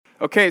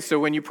Okay, so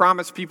when you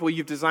promise people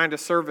you've designed a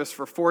service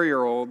for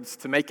 4-year-olds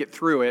to make it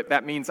through it,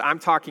 that means I'm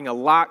talking a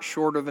lot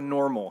shorter than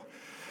normal.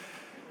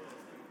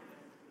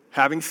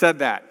 Having said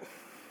that,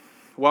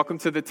 welcome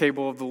to the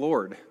table of the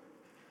Lord.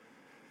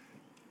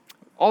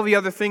 All the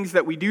other things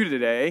that we do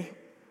today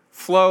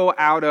flow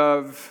out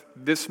of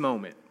this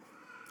moment,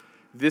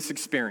 this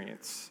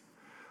experience,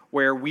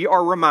 where we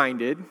are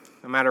reminded,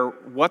 no matter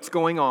what's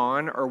going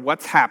on or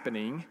what's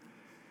happening,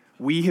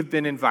 we have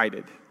been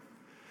invited.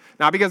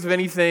 Not because of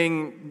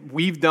anything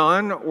we've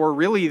done or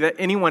really that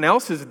anyone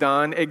else has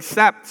done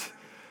except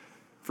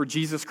for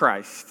Jesus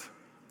Christ.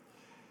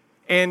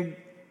 And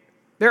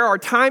there are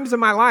times in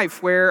my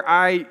life where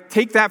I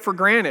take that for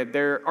granted.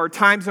 There are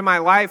times in my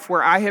life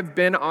where I have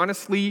been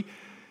honestly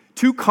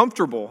too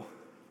comfortable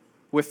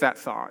with that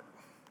thought.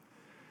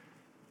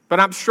 But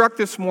I'm struck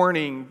this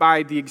morning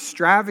by the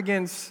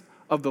extravagance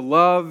of the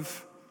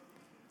love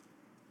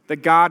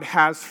that God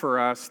has for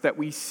us, that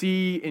we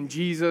see in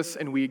Jesus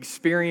and we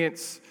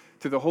experience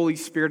through the Holy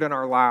Spirit in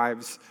our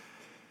lives,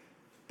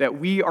 that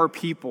we are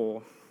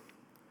people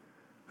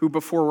who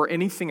before we're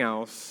anything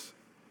else,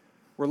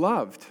 were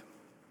loved.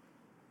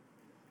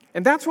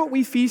 And that's what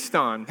we feast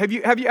on. Have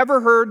you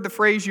ever heard the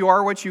phrase, "you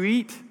are what you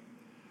eat"?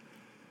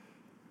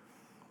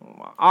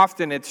 Well,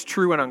 often it's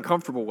true in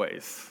uncomfortable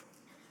ways.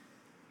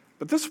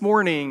 But this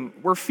morning,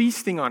 we're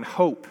feasting on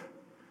hope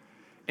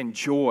and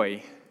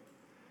joy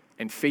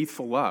and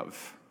faithful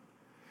love.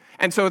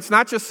 And so it's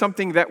not just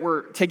something that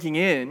we're taking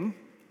in,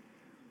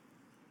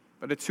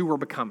 but it's who we're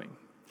becoming.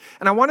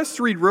 And I want us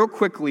to read real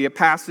quickly a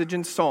passage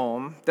in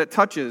Psalm that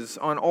touches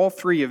on all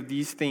three of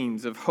these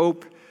themes of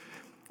hope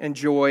and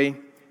joy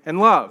and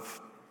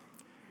love.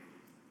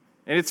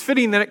 And it's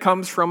fitting that it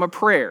comes from a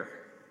prayer.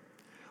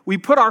 We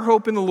put our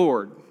hope in the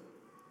Lord.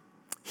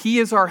 He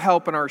is our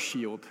help and our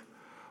shield.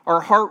 Our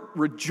heart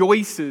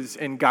rejoices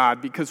in God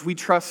because we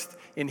trust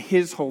in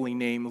His holy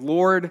name.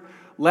 Lord,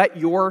 let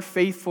your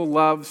faithful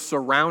love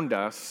surround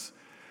us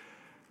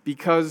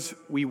because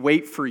we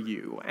wait for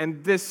you.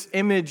 And this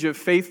image of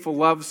faithful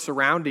love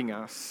surrounding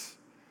us,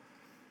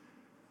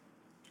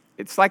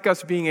 it's like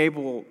us being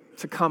able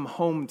to come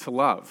home to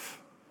love,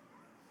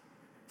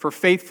 for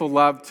faithful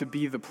love to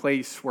be the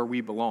place where we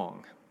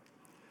belong.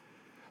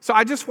 So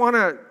I just want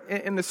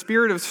to, in the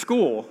spirit of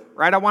school,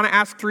 right, I want to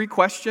ask 3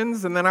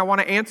 questions and then I want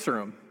to answer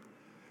them.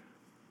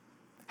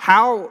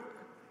 How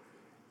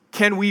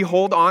can we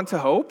hold on to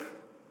hope?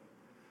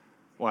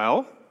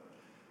 Well,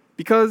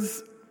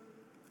 because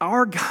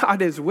our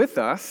God is with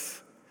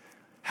us,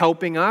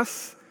 helping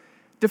us,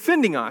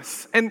 defending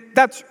us. And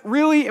that's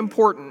really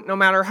important, no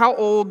matter how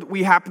old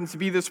we happen to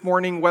be this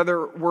morning,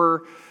 whether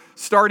we're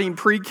starting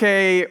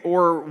pre-K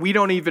or we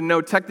don't even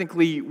know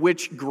technically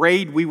which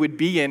grade we would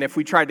be in if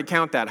we tried to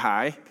count that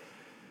high.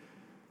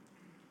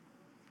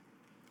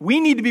 We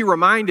need to be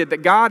reminded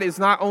that God is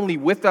not only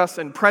with us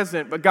and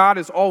present, but God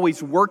is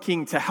always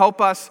working to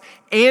help us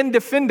and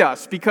defend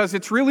us, because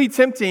it's really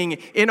tempting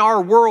in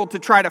our world to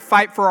try to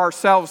fight for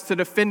ourselves, to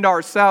defend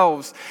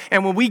ourselves.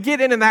 And when we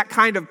get into that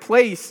kind of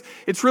place,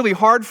 it's really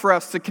hard for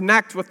us to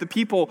connect with the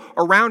people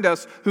around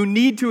us who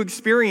need to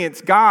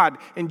experience God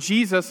and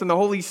Jesus and the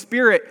Holy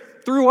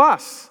Spirit through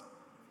us.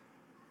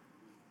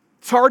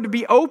 It's hard to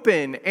be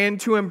open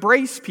and to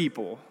embrace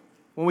people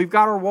when we've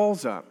got our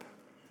walls up.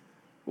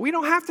 We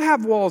don't have to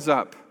have walls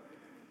up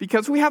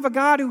because we have a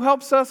God who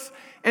helps us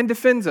and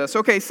defends us.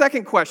 Okay,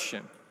 second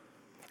question.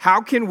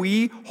 How can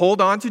we hold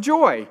on to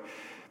joy?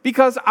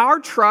 Because our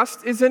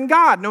trust is in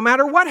God no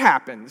matter what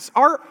happens.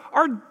 Our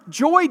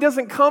joy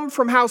doesn't come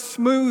from how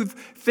smooth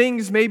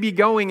things may be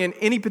going in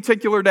any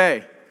particular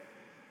day.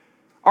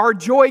 Our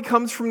joy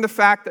comes from the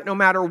fact that no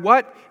matter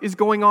what is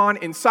going on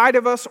inside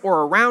of us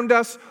or around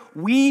us,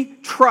 we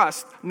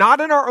trust not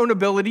in our own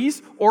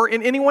abilities or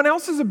in anyone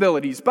else's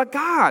abilities, but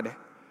God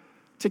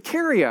to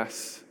carry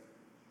us,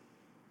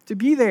 to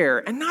be there,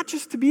 and not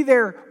just to be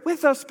there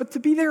with us, but to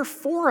be there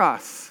for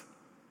us.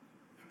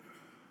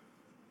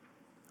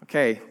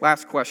 Okay,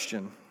 last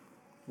question.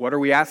 What are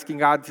we asking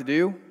God to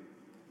do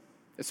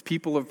as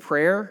people of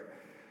prayer?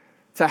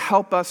 To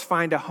help us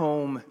find a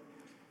home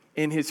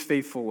in His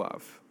faithful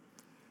love.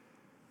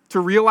 To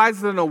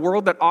realize that in a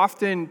world that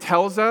often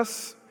tells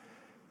us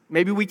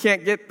maybe we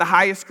can't get the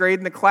highest grade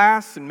in the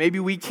class, and maybe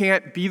we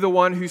can't be the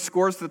one who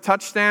scores the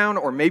touchdown,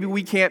 or maybe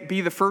we can't be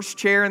the first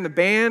chair in the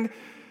band,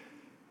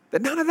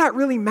 that none of that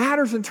really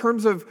matters in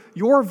terms of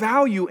your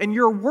value and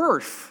your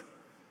worth.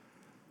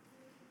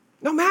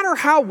 No matter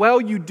how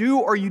well you do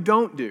or you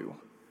don't do,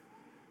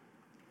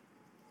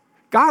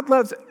 God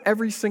loves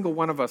every single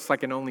one of us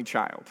like an only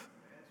child.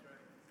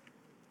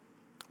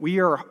 We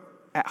are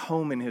at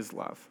home in His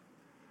love.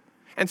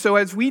 And so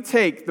as we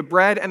take the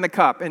bread and the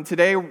cup, and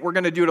today we're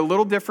going to do it a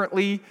little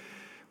differently.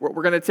 We're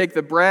going to take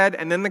the bread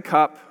and then the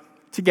cup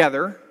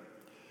together,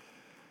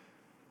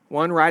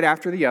 one right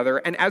after the other.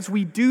 And as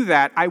we do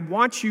that, I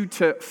want you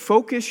to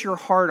focus your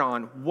heart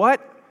on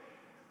what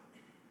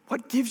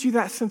gives you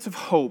that sense of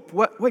hope,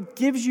 what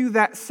gives you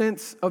that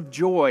sense of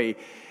joy,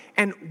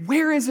 and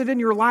where is it in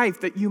your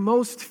life that you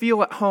most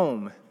feel at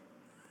home?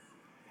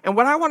 And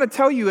what I want to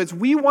tell you is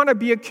we want to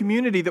be a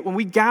community that when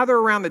we gather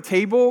around the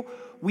table,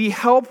 we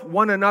help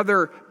one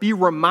another be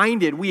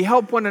reminded. We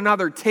help one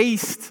another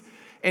taste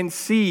and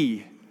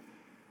see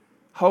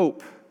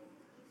hope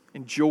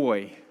and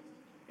joy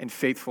and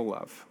faithful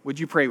love. Would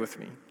you pray with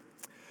me?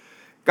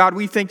 God,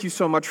 we thank you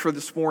so much for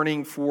this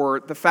morning,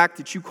 for the fact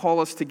that you call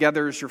us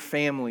together as your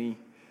family,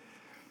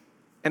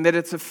 and that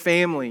it's a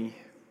family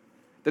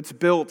that's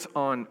built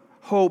on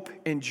hope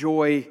and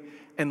joy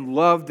and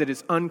love that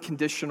is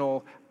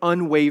unconditional,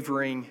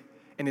 unwavering,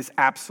 and is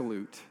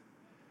absolute.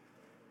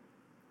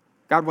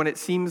 God, when it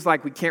seems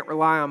like we can't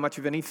rely on much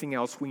of anything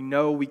else, we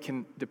know we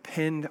can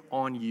depend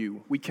on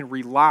you. We can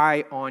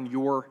rely on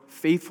your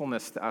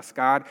faithfulness to us,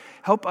 God.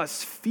 Help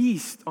us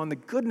feast on the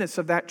goodness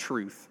of that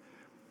truth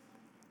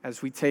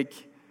as we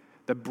take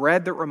the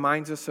bread that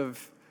reminds us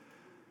of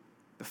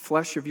the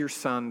flesh of your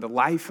Son, the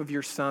life of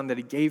your Son that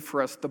he gave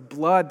for us, the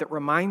blood that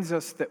reminds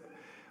us that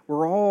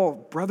we're all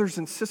brothers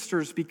and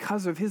sisters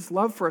because of his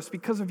love for us,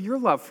 because of your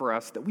love for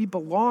us, that we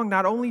belong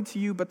not only to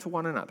you but to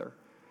one another.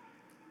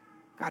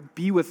 God,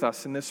 be with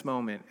us in this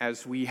moment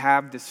as we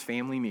have this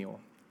family meal.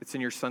 It's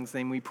in your Son's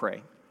name we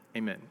pray.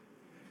 Amen.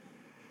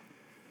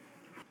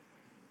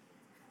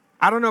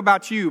 I don't know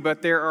about you,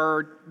 but there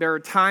are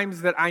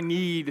times that I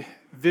need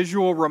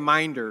visual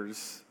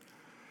reminders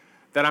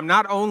that I'm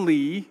not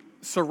only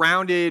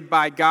surrounded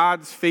by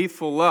God's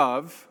faithful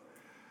love,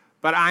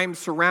 but I'm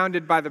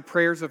surrounded by the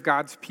prayers of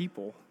God's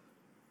people.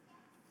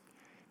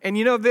 And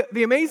you know,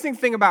 the amazing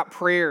thing about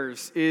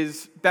prayers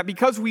is that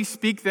because we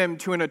speak them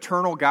to an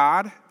eternal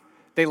God,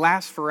 they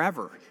last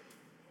forever.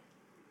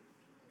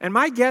 And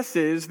my guess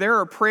is there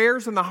are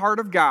prayers in the heart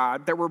of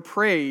God that were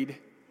prayed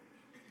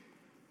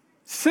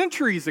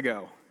centuries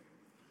ago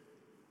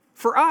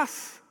for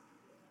us,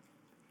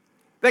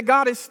 that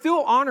God is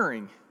still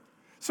honoring.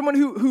 Someone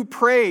who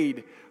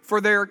prayed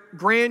for their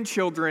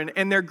grandchildren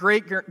and their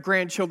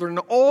great-grandchildren,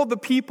 and all the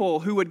people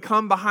who would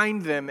come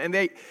behind them. And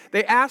they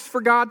asked for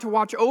God to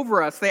watch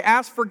over us. They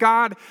asked for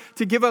God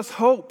to give us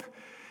hope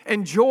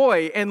and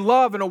joy and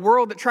love in a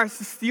world that tries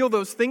to steal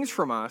those things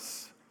from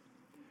us.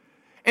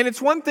 And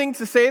it's one thing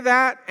to say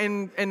that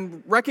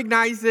and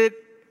recognize it.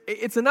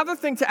 It's another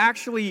thing to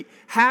actually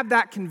have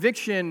that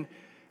conviction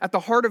at the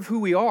heart of who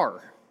we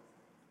are.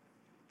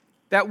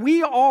 That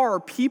we are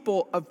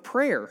people of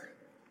prayer.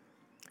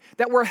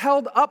 That we're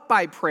held up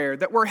by prayer.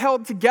 That we're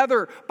held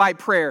together by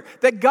prayer.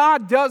 That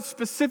God does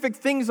specific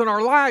things in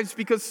our lives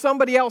because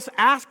somebody else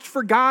asked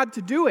for God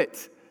to do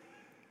it.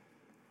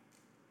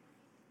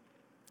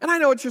 And I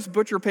know it's just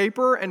butcher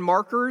paper and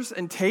markers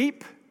and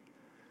tape.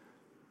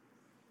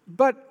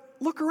 But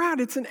look around.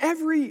 It's in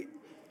every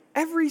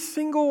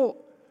single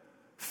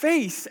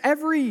face,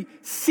 every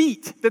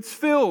seat that's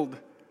filled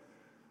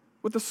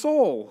with a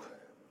soul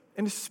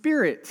and a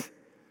spirit.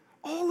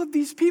 All of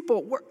these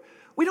people,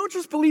 we don't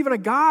just believe in a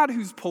God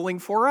who's pulling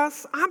for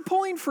us. I'm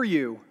pulling for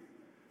you.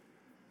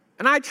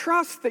 And I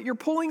trust that you're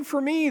pulling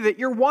for me, that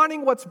you're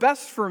wanting what's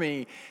best for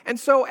me. And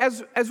so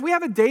as we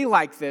have a day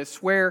like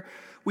this where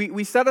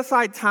we set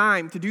aside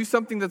time to do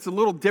something that's a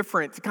little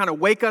different, to kind of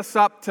wake us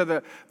up to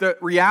the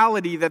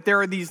reality that there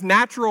are these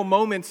natural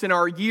moments in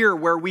our year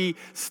where we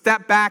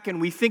step back and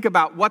we think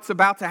about what's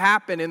about to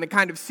happen in the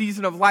kind of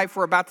season of life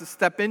we're about to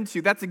step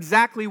into. That's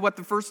exactly what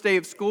the first day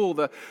of school,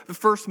 the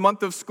first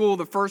month of school,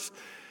 the first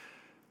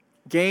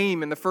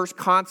game and the first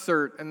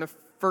concert and the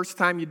first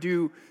time you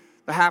do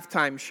the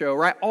halftime show,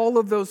 right? All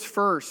of those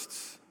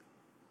firsts.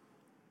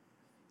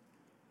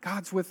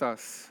 God's with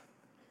us.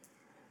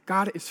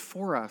 God is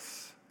for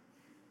us.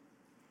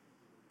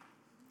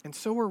 And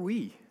so are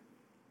we.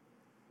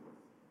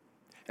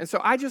 And so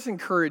I just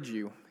encourage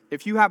you,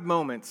 if you have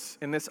moments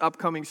in this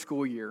upcoming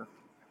school year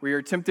where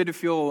you're tempted to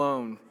feel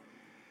alone,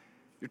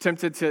 you're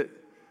tempted to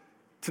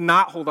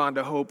not hold on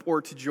to hope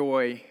or to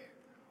joy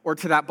or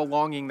to that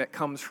belonging that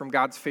comes from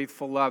God's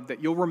faithful love,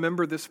 that you'll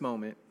remember this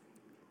moment,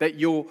 that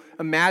you'll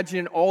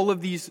imagine all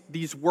of these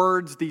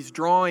words, these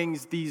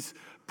drawings, these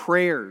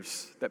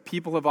prayers that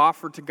people have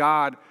offered to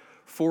God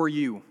for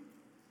you,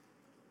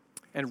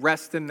 and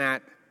rest in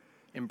that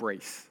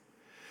embrace.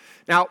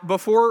 Now,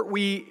 before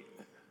we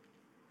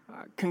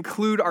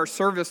conclude our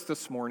service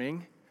this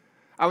morning,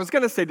 I was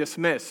going to say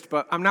dismissed,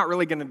 but I'm not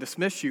really going to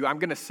dismiss you. I'm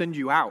going to send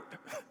you out,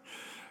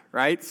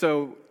 right?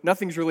 So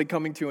nothing's really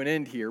coming to an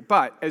end here.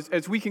 But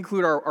as we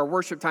conclude our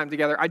worship time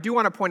together, I do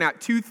want to point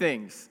out two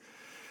things.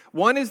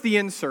 One is the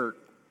insert.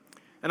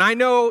 And I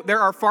know there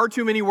are far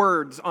too many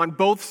words on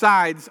both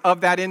sides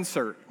of that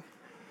insert.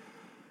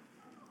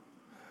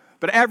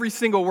 But every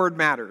single word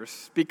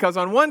matters, because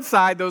on one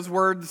side, those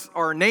words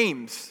are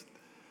names.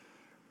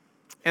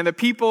 And the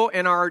people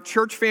in our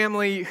church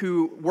family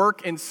who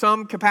work in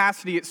some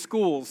capacity at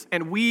schools,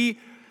 and we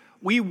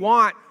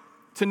want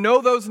to know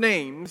those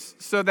names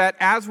so that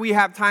as we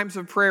have times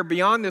of prayer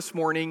beyond this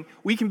morning,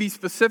 we can be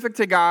specific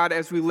to God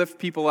as we lift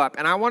people up.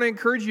 And I want to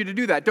encourage you to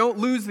do that. Don't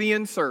lose the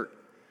insert.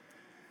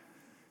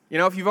 You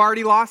know, if you've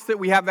already lost it,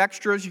 we have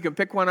extras. You can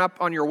pick one up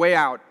on your way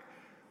out.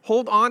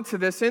 hold on to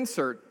this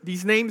insert.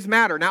 These names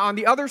matter. Now, on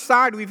the other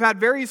side, we've had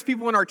various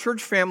people in our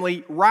church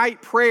family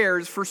write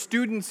prayers for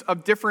students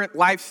of different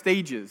life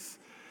stages.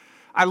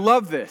 I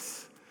love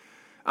this.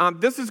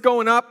 This is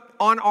going up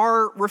on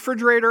our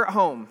refrigerator at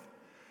home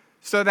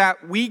so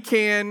that we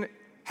can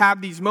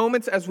have these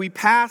moments as we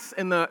pass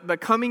in the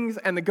comings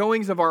and the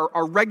goings of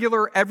our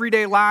regular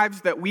everyday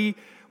lives, that we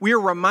are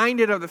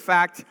reminded of the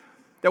fact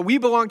that we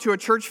belong to a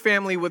church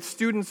family with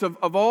students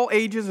of all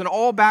ages and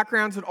all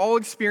backgrounds and all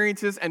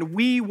experiences, and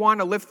we want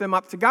to lift them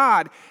up to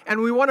God. And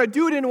we want to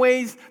do it in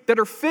ways that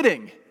are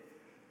fitting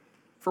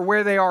for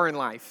where they are in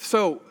life.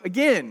 So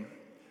again,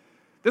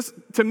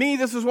 to me,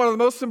 this is one of the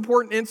most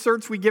important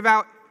inserts we give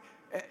out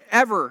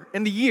ever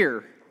in the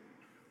year.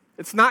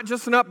 It's not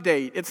just an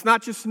update. It's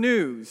not just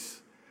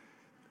news.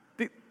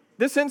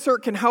 This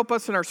insert can help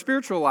us in our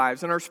spiritual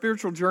lives and our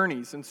spiritual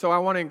journeys. And so I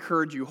want to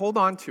encourage you, hold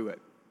on to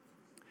it.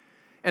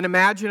 And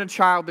imagine a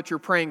child that you're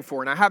praying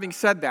for. Now, having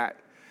said that,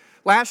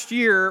 last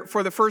year,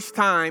 for the first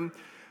time,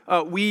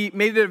 we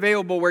made it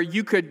available where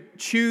you could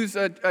choose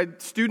a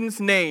student's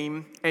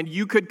name and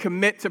you could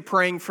commit to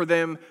praying for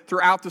them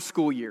throughout the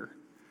school year.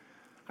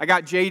 I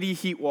got J.D.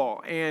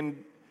 Heatwall,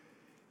 and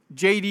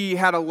J.D.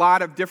 had a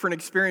lot of different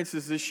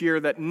experiences this year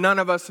that none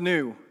of us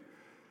knew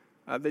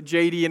that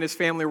J.D. and his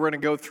family were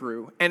going to go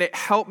through. And it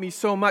helped me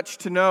so much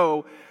to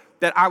know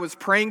that I was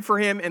praying for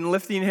him and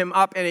lifting him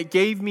up, and it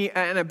gave me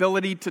an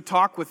ability to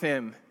talk with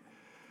him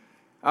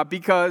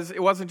because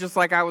it wasn't just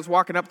like I was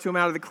walking up to him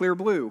out of the clear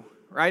blue,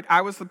 right?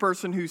 I was the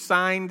person who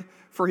signed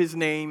for his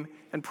name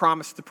and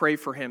promised to pray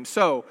for him.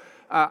 So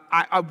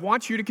I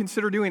want you to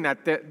consider doing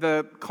that.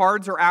 The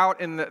cards are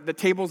out in the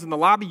tables in the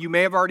lobby. You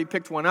may have already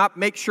picked one up.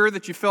 Make sure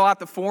that you fill out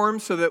the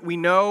form so that we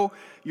know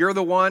you're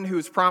the one who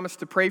has promised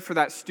to pray for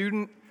that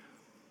student.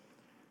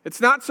 It's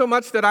not so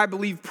much that I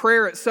believe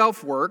prayer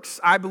itself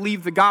works. I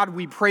believe the God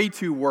we pray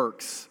to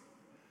works.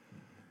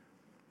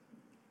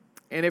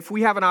 And if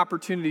we have an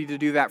opportunity to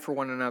do that for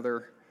one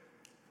another,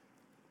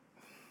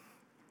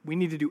 we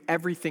need to do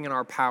everything in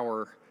our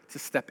power to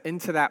step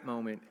into that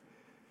moment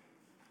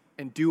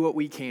and do what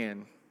we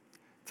can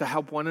to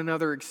help one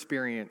another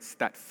experience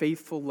that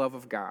faithful love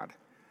of God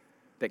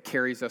that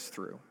carries us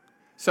through.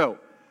 So,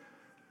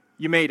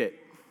 you made it,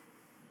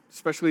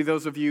 especially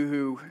those of you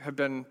who have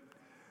been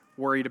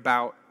worried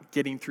about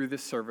getting through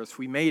this service.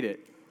 We made it.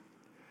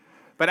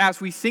 But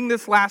as we sing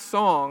this last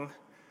song,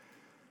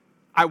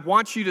 I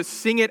want you to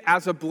sing it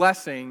as a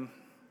blessing,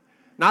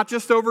 not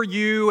just over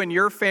you and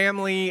your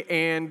family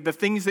and the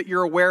things that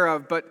you're aware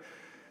of, but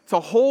to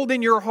hold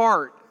in your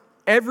heart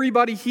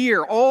everybody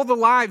here, all the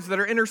lives that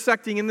are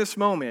intersecting in this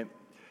moment.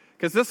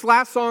 Because this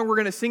last song we're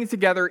going to sing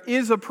together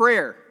is a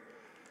prayer.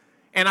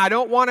 And I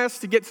don't want us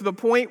to get to the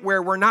point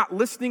where we're not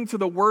listening to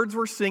the words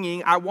we're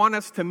singing. I want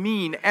us to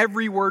mean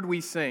every word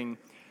we sing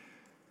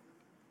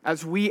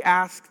as we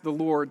ask the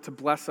Lord to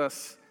bless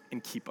us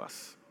and keep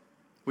us.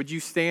 Would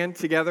you stand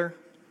together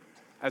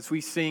as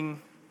we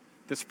sing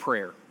this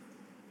prayer?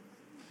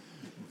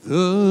 The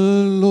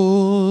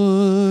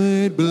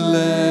Lord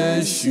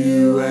bless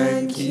you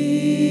and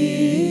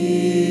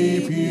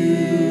keep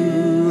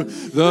you.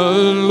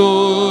 The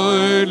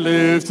Lord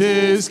lift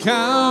his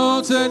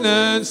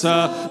countenance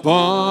upon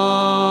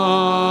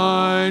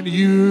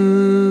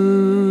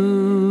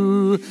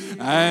you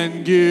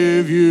and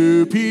give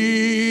you peace,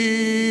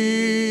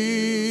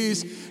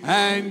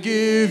 and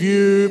give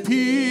you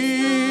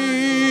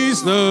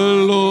peace.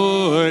 The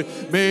Lord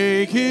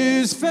make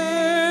his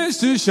face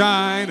to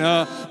shine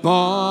upon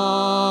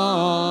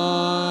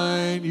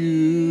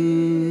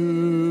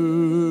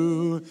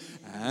you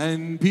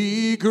and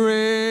be gracious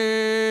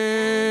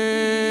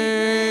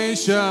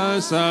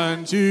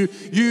unto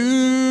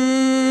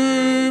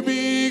you.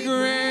 Be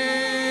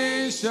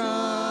gracious.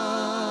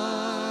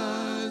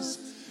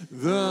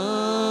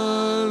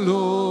 The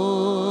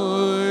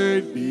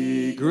Lord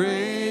be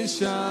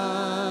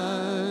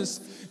gracious,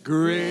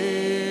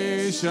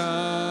 gracious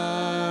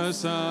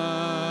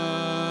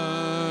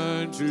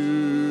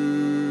unto